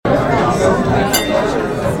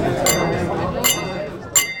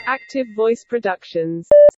Active Voice Productions.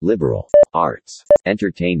 Liberal arts,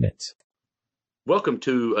 entertainment. Welcome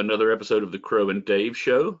to another episode of the Crow and Dave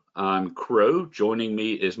Show. I'm Crow. Joining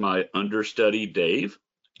me is my understudy, Dave.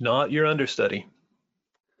 Not your understudy.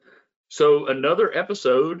 So another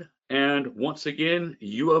episode, and once again,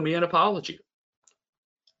 you owe me an apology.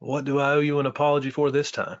 What do I owe you an apology for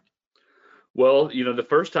this time? Well, the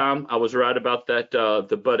first time I was right about that,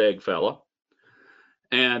 the butt egg fella,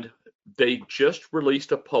 and they just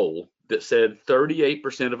released a poll that said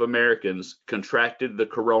 38% of Americans contracted the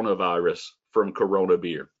coronavirus from Corona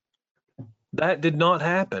beer. That did not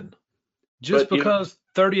happen. Just because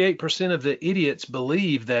 38% of the idiots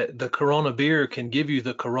believe that the Corona beer can give you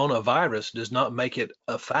the coronavirus does not make it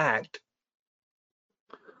a fact.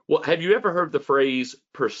 Well, have you ever heard the phrase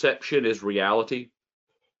perception is reality?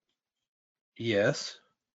 Yes.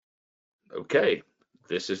 Okay,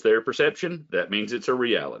 this is their perception. That means it's a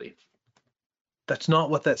reality. That's not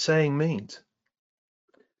what that saying means.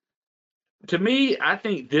 To me, I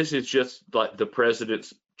think this is just like the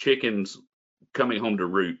president's chickens coming home to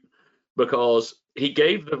root, because he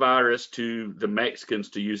gave the virus to the Mexicans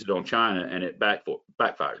to use it on China, and it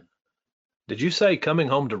backfired. Did you say coming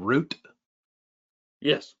home to root?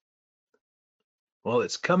 Yes. Well,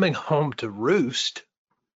 it's coming home to roost.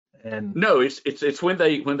 And no, it's when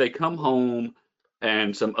they come home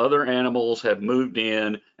and some other animals have moved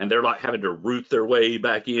in and they're like having to root their way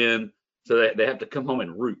back in, so they have to come home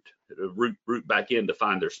and root back in to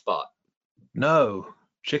find their spot. No,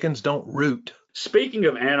 chickens don't root. Speaking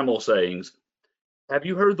of animal sayings, have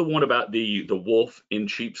you heard the one about the wolf in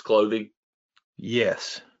sheep's clothing?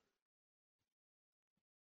 Yes.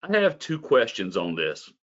 I have two questions on this.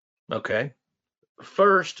 Okay.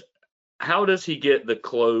 First, how does he get the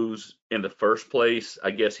clothes in the first place?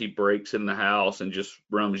 I guess he breaks in the house and just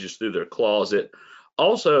rummages through their closet.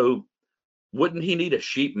 Also, wouldn't he need a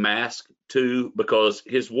sheep mask too? Because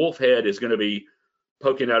his wolf head is going to be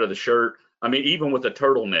poking out of the shirt. I mean, even with a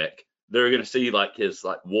turtleneck, they're going to see like his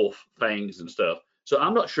wolf fangs and stuff. So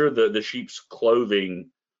I'm not sure the sheep's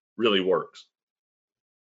clothing really works.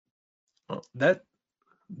 Well,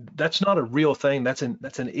 that's not a real thing. That's an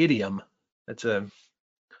idiom. That's a.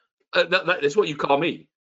 That's what you call me.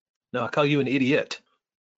 No, I call you an idiot.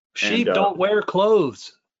 Sheep And, don't wear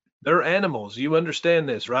clothes. They're animals. You understand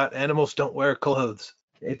this, right? Animals don't wear clothes.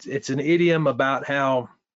 It's an idiom about how,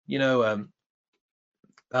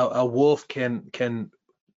 a wolf can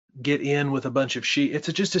get in with a bunch of sheep. It's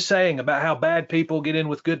just a saying about how bad people get in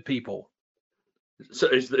with good people. So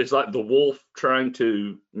it's like the wolf trying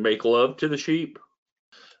to make love to the sheep.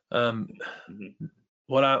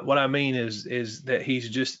 What I mean is that he's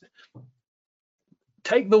just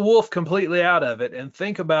take the wolf completely out of it and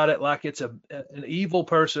think about it like it's an evil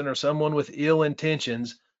person or someone with ill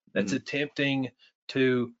intentions that's attempting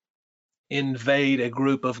to invade a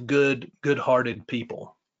group of good-hearted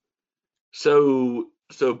people. So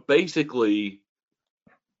basically,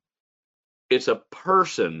 it's a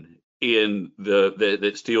person in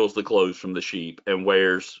that steals the clothes from the sheep and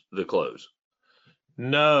wears the clothes.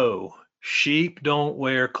 No, sheep don't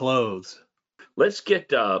wear clothes. Let's get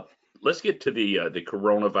to the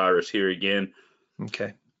coronavirus here again.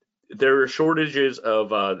 Okay. There are shortages of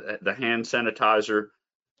the hand sanitizer,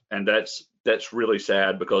 and that's really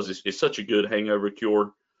sad because it's such a good hangover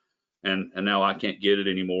cure, and now I can't get it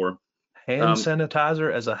anymore. Hand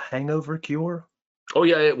sanitizer as a hangover cure? Oh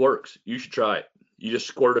yeah, it works. You should try it. You just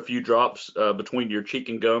squirt a few drops between your cheek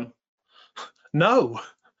and gum. No,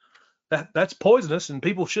 that's poisonous, and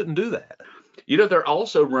people shouldn't do that. They're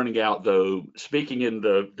also running out, though, speaking in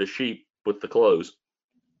the sheep with the clothes,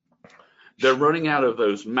 they're running out of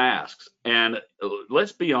those masks. And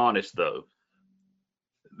let's be honest, though,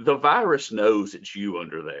 the virus knows it's you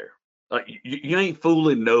under there. Like you ain't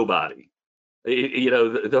fooling nobody.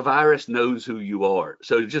 The virus knows who you are.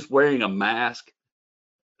 So just wearing a mask,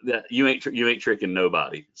 that you ain't tricking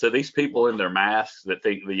nobody. So these people in their masks that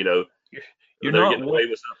think that, you're they're not getting away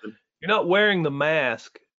with something. You're not wearing the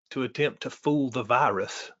mask to attempt to fool the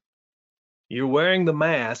virus. You're wearing the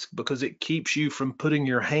mask because it keeps you from putting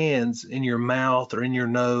your hands in your mouth or in your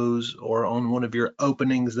nose or on one of your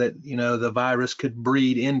openings that, the virus could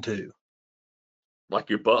breed into. Like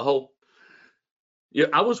your butthole? Yeah,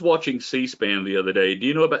 I was watching C-SPAN the other day. Do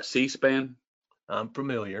you know about C-SPAN? I'm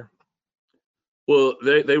familiar. Well,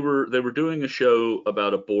 they were doing a show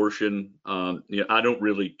about abortion. I don't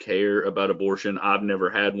really care about abortion. I've never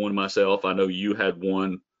had one myself. I know you had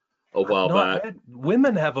one a while back.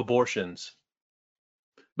 Women have abortions.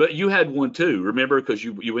 But you had one too, remember? Because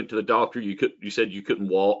you went to the doctor. You said you couldn't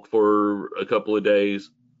walk for a couple of days.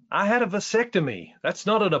 I had a vasectomy. That's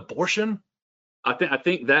not an abortion. I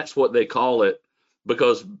think that's what they call it,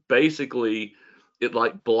 because basically it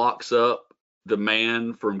like blocks up the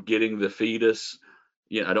man from getting the fetus.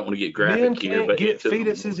 Yeah, I don't want to get Men graphic here, can't but get into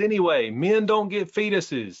fetuses anyway. Men don't get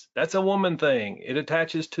fetuses. That's a woman thing. It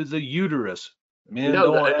attaches to the uterus. Men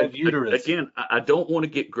no, don't have uterus. again, I don't want to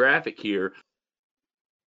get graphic here.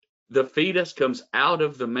 The fetus comes out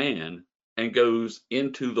of the man and goes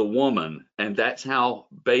into the woman, and that's how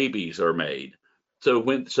babies are made. So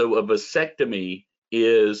a vasectomy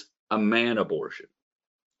is a man abortion.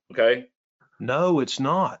 Okay? No, it's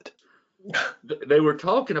not. They were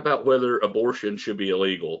talking about whether abortion should be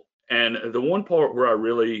illegal. And the one part where I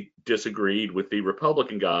really disagreed with the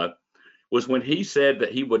Republican guy was when he said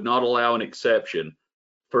that he would not allow an exception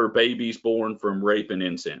for babies born from rape and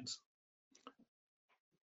incest.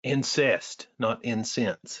 Incest, not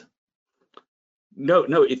incense. No,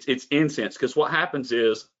 it's incense, because what happens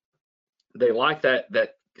is they light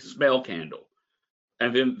that smell candle,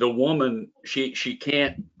 and then the woman she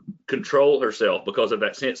can't control herself because of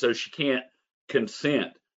that scent, so she can't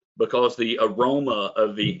consent because the aroma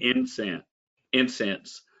of the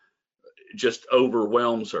incense just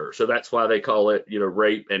overwhelms her. So that's why they call it,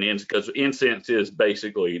 rape and incense, because incense is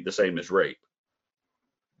basically the same as rape.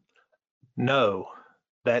 No,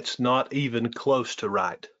 that's not even close to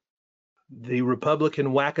right. The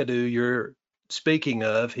Republican wackadoo you're speaking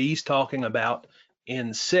of, he's talking about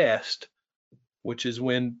incest, which is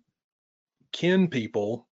when kin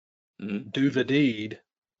people do the deed,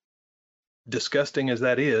 disgusting as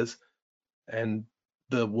that is, and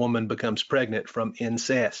the woman becomes pregnant from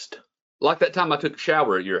incest. Like that time I took a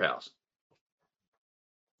shower at your house.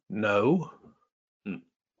 No.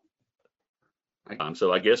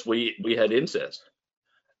 So I guess we had incest.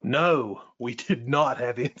 No, we did not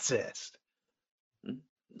have incest.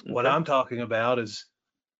 Okay. What I'm talking about is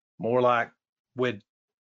more like when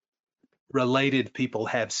related people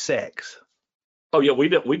have sex. Oh yeah, we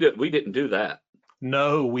didn't do that.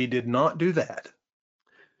 No, we did not do that.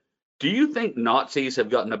 Do you think Nazis have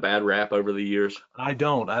gotten a bad rap over the years? I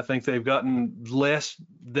don't. I think they've gotten less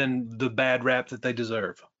than the bad rap that they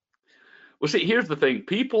deserve. Well, see, here's the thing.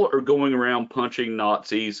 People are going around punching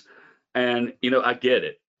Nazis, and, I get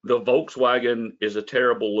it. The Volkswagen is a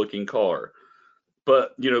terrible looking car,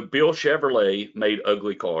 but, Bill Chevrolet made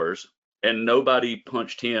ugly cars, and nobody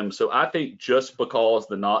punched him. So I think just because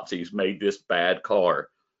the Nazis made this bad car,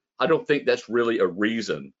 I don't think that's really a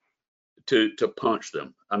reason to punch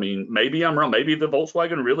them. I mean, maybe I'm wrong. Maybe the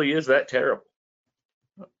Volkswagen really is that terrible.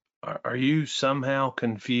 Are you somehow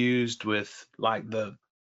confused with like the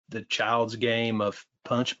child's game of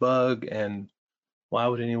punch bug, and why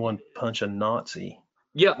would anyone punch a Nazi?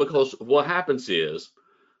 Yeah, because what happens is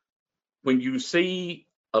when you see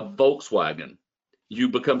a Volkswagen, you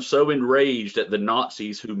become so enraged at the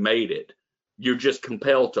Nazis who made it, you're just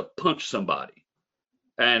compelled to punch somebody.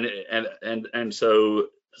 And so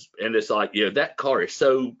it's like, that car is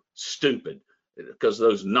so stupid because of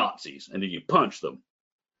those Nazis, and then you punch them.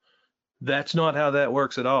 That's not how that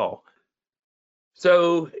works at all.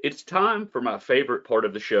 So it's time for my favorite part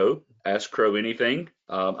of the show, Ask Crow Anything.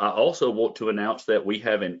 I also want to announce that we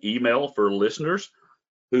have an email for listeners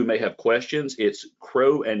who may have questions. It's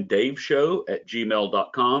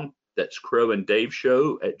crowanddaveshow@gmail.com. That's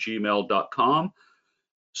crowanddaveshow@gmail.com.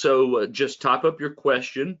 So just type up your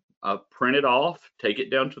question, print it off, take it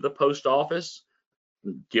down to the post office,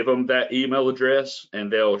 give them that email address, and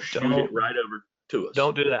they'll shoot it right over to us.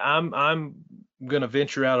 Don't do that. I'm going to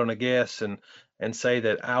venture out on a guess and say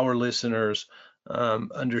that our listeners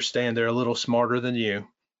understand they're a little smarter than you,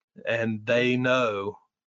 and they know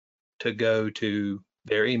to go to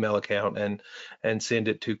their email account and send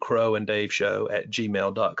it to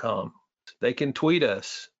crowanddaveshow@gmail.com. They can tweet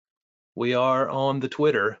us. We are on the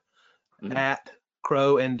Twitter at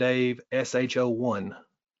Crow and Dave SHO1,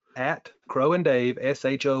 at Crow and Dave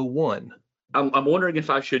SHO1. I'm wondering if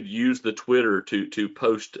I should use the Twitter to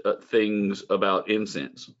post things about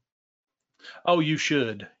incense. Oh, you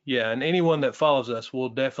should. Yeah, and anyone that follows us will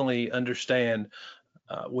definitely understand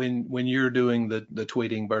when you're doing the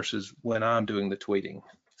tweeting versus when I'm doing the tweeting.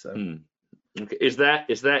 So, okay. Is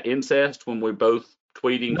that incest when we're both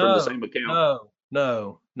tweeting from the same account?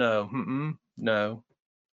 No.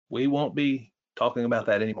 We won't be talking about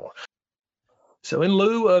that anymore. So, in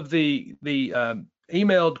lieu of the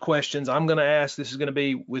emailed questions, I'm going to ask, this is going to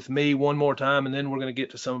be with me one more time, and then we're going to get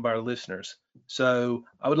to some of our listeners. So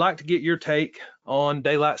I would like to get your take on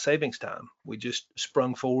daylight savings time. We just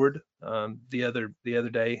sprung forward the other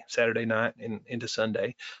day, Saturday night, and into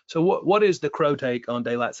Sunday. So what is the Crow take on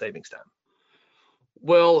daylight savings time?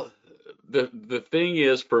 Well, the thing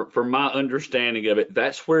is, for my understanding of it,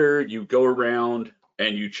 that's where you go around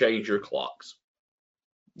and you change your clocks.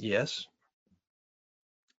 Yes.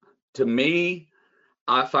 To me,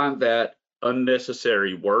 I find that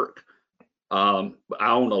unnecessary work. I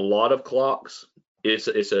own a lot of clocks.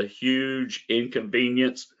 It's a huge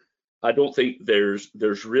inconvenience. I don't think there's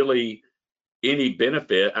really any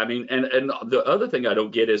benefit. I mean, and the other thing I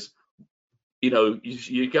don't get is,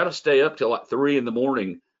 you got to stay up till like 3 in the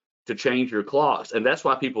morning to change your clocks, and that's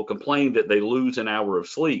why people complain that they lose an hour of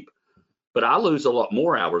sleep. But I lose a lot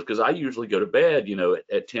more hours because I usually go to bed,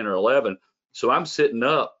 at 10 or 11. So I'm sitting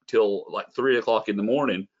up till like 3 o'clock in the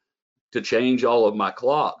morning to change all of my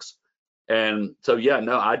clocks. And so, yeah,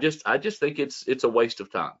 no, I just think it's a waste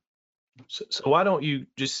of time. So why don't you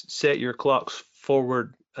just set your clocks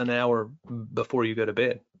forward an hour before you go to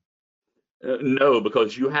bed? No,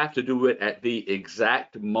 because you have to do it at the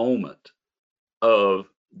exact moment of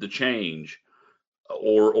the change,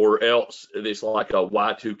 or else it's like a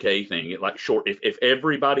Y2K thing. It like short. If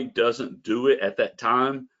everybody doesn't do it at that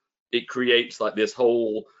time, it creates like this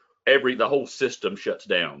whole the whole system shuts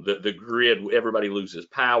down. The grid, everybody loses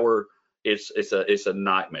power. It's a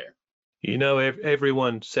nightmare.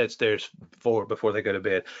 Everyone sets theirs forward before they go to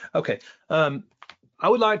bed. Okay. I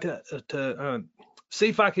would like to see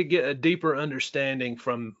if I could get a deeper understanding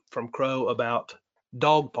from Crow about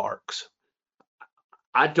dog parks.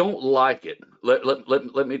 I don't like it.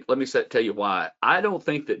 Let me tell you why. I don't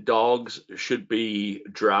think that dogs should be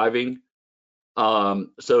driving.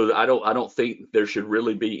 So I don't think there should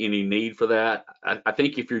really be any need for that. I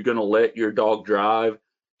think if you're going to let your dog drive,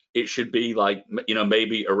 it should be like,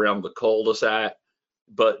 maybe around the cul-de-sac.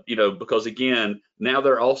 But, because again, now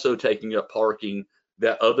they're also taking up parking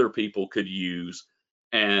that other people could use.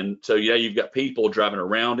 And so, yeah, you've got people driving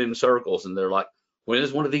around in circles, and they're like, when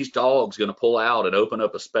is one of these dogs going to pull out and open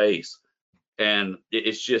up a space? And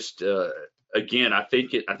it's just, again, I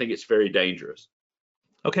think it's very dangerous.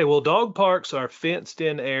 Okay, well, dog parks are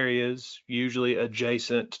fenced-in areas, usually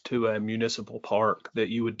adjacent to a municipal park that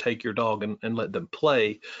you would take your dog and let them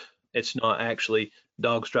play. It's not actually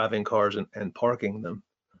dogs driving cars and parking them.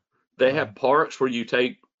 They have parks where you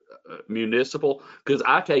take municipal, because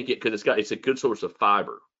I take it because it's a good source of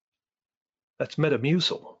fiber. That's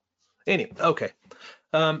Metamucil. Anyway, okay.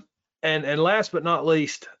 And last but not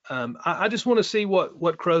least, I just want to see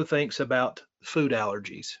what Crow thinks about food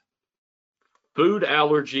allergies. Food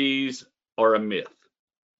allergies are a myth.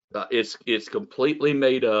 It's completely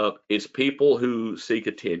made up. It's people who seek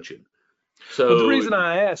attention. So well, the reason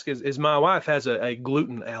I ask is my wife has a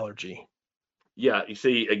gluten allergy. Yeah, you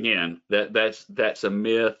see, again, that's a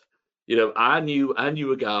myth. I knew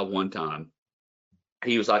a guy one time.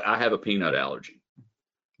 He was like, I have a peanut allergy.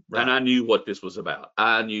 Right. And I knew what this was about.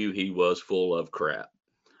 I knew he was full of crap.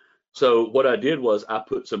 So what I did was I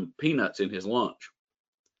put some peanuts in his lunch.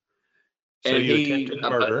 So And you attempted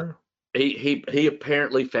murder. He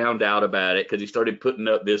apparently found out about it because he started putting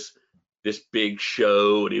up this big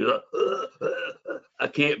show, and he was like, I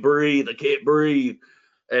can't breathe,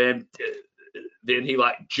 and then he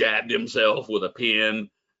like jabbed himself with a pen,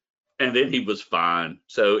 and then he was fine.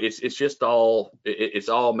 So it's just all it's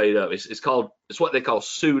all made up. It's what they call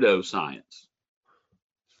pseudoscience.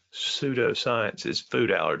 Pseudoscience is food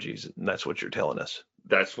allergies, and that's what you're telling us.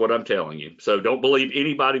 That's what I'm telling you. So don't believe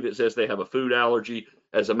anybody that says they have a food allergy.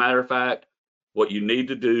 As a matter of fact, what you need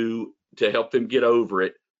to do to help them get over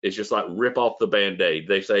it is just like rip off the Band-Aid.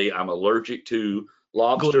 They say, I'm allergic to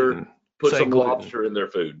lobster. Gluten. Put Say some gluten. lobster in their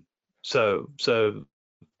food. So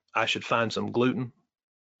I should find some gluten.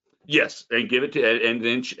 Yes, and give it to, and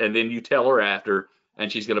then you tell her after,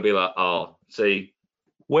 and she's going to be like, oh, see.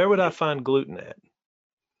 Where would I find gluten at?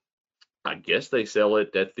 I guess they sell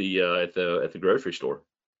it at the grocery store.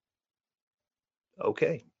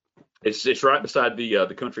 Okay. It's right beside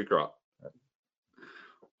the Country Crock.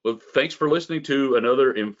 Well, thanks for listening to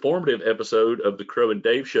another informative episode of the Crow and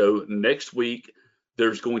Dave Show. Next week,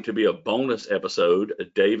 there's going to be a bonus episode.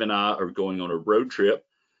 Dave and I are going on a road trip,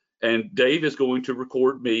 and Dave is going to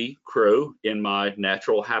record me, Crow, in my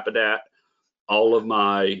natural habitat, all of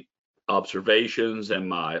my observations and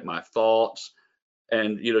my thoughts,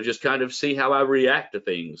 and just kind of see how I react to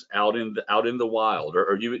things out in the wild.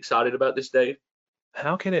 Are you excited about this, Dave?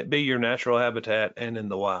 How can it be your natural habitat and in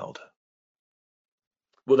the wild?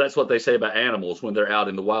 Well, that's what they say about animals when they're out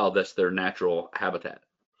in the wild. That's their natural habitat.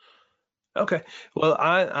 Okay. Well,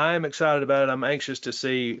 I am excited about it. I'm anxious to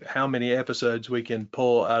see how many episodes we can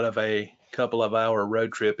pull out of a couple of hour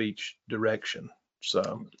road trip each direction.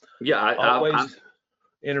 So yeah, I'm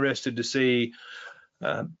interested to see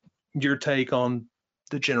your take on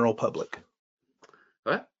the general public.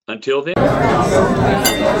 All right. Until then.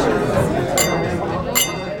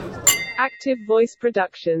 Active Voice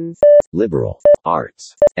Productions. Liberal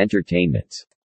arts, entertainment.